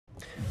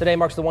Today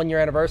marks the one-year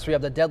anniversary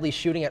of the deadly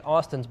shooting at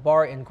Austin's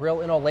Bar and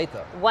Grill in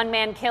Olathe. One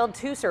man killed,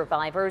 2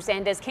 survivors,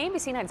 and as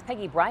KMBC 9's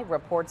Peggy Bright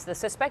reports, the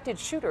suspected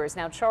shooter is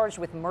now charged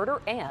with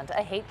murder and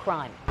a hate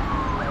crime.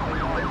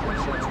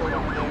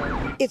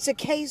 It's a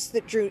case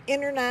that drew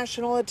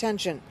international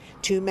attention.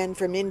 2 men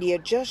from India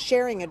just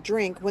sharing a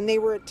drink when they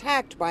were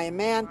attacked by a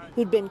man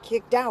who'd been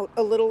kicked out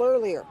a little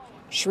earlier.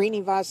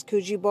 Srinivas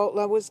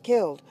Kujibotla was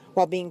killed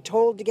while being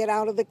told to get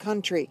out of the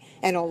country.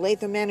 An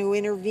Olathe man who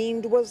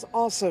intervened was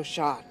also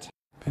shot.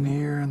 Been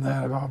hearing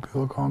that about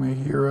people call me a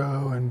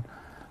hero and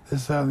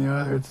this, that, and the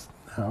other.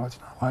 No, it's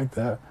not like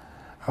that.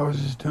 I was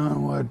just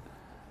doing what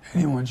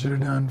anyone should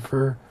have done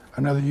for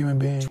another human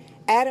being.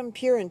 Adam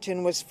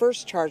Purinton was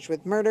first charged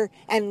with murder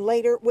and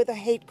later with a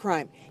hate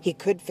crime. He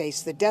could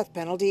face the death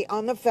penalty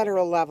on the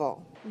federal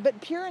level. But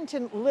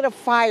Purinton lit a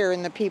fire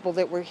in the people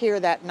that were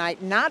here that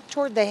night, not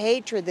toward the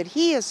hatred that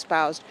he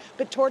espoused,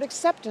 but toward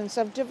acceptance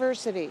of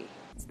diversity.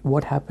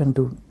 What happened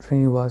to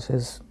Srinivas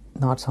is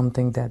not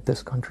something that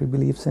this country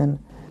believes in.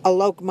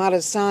 Alok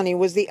Madasani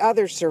was the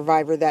other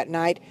survivor that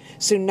night.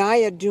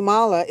 Sunaya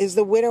Dumala is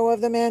the widow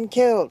of the man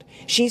killed.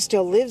 She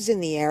still lives in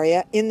the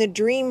area in the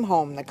dream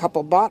home the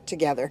couple bought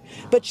together.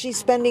 But she's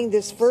spending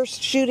this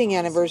first shooting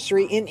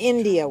anniversary in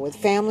India with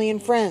family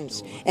and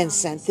friends and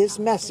sent this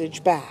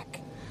message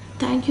back.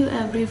 Thank you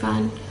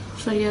everyone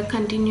for your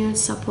continued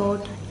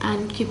support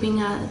and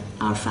keeping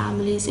our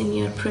families in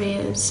your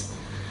prayers.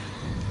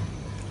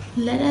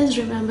 Let us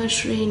remember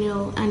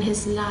Srinu and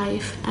his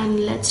life,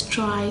 and let's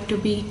try to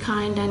be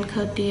kind and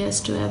courteous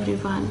to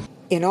everyone.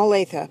 In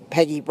Olathe,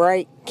 Peggy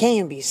Bright,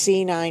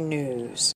 KMBC 9 News.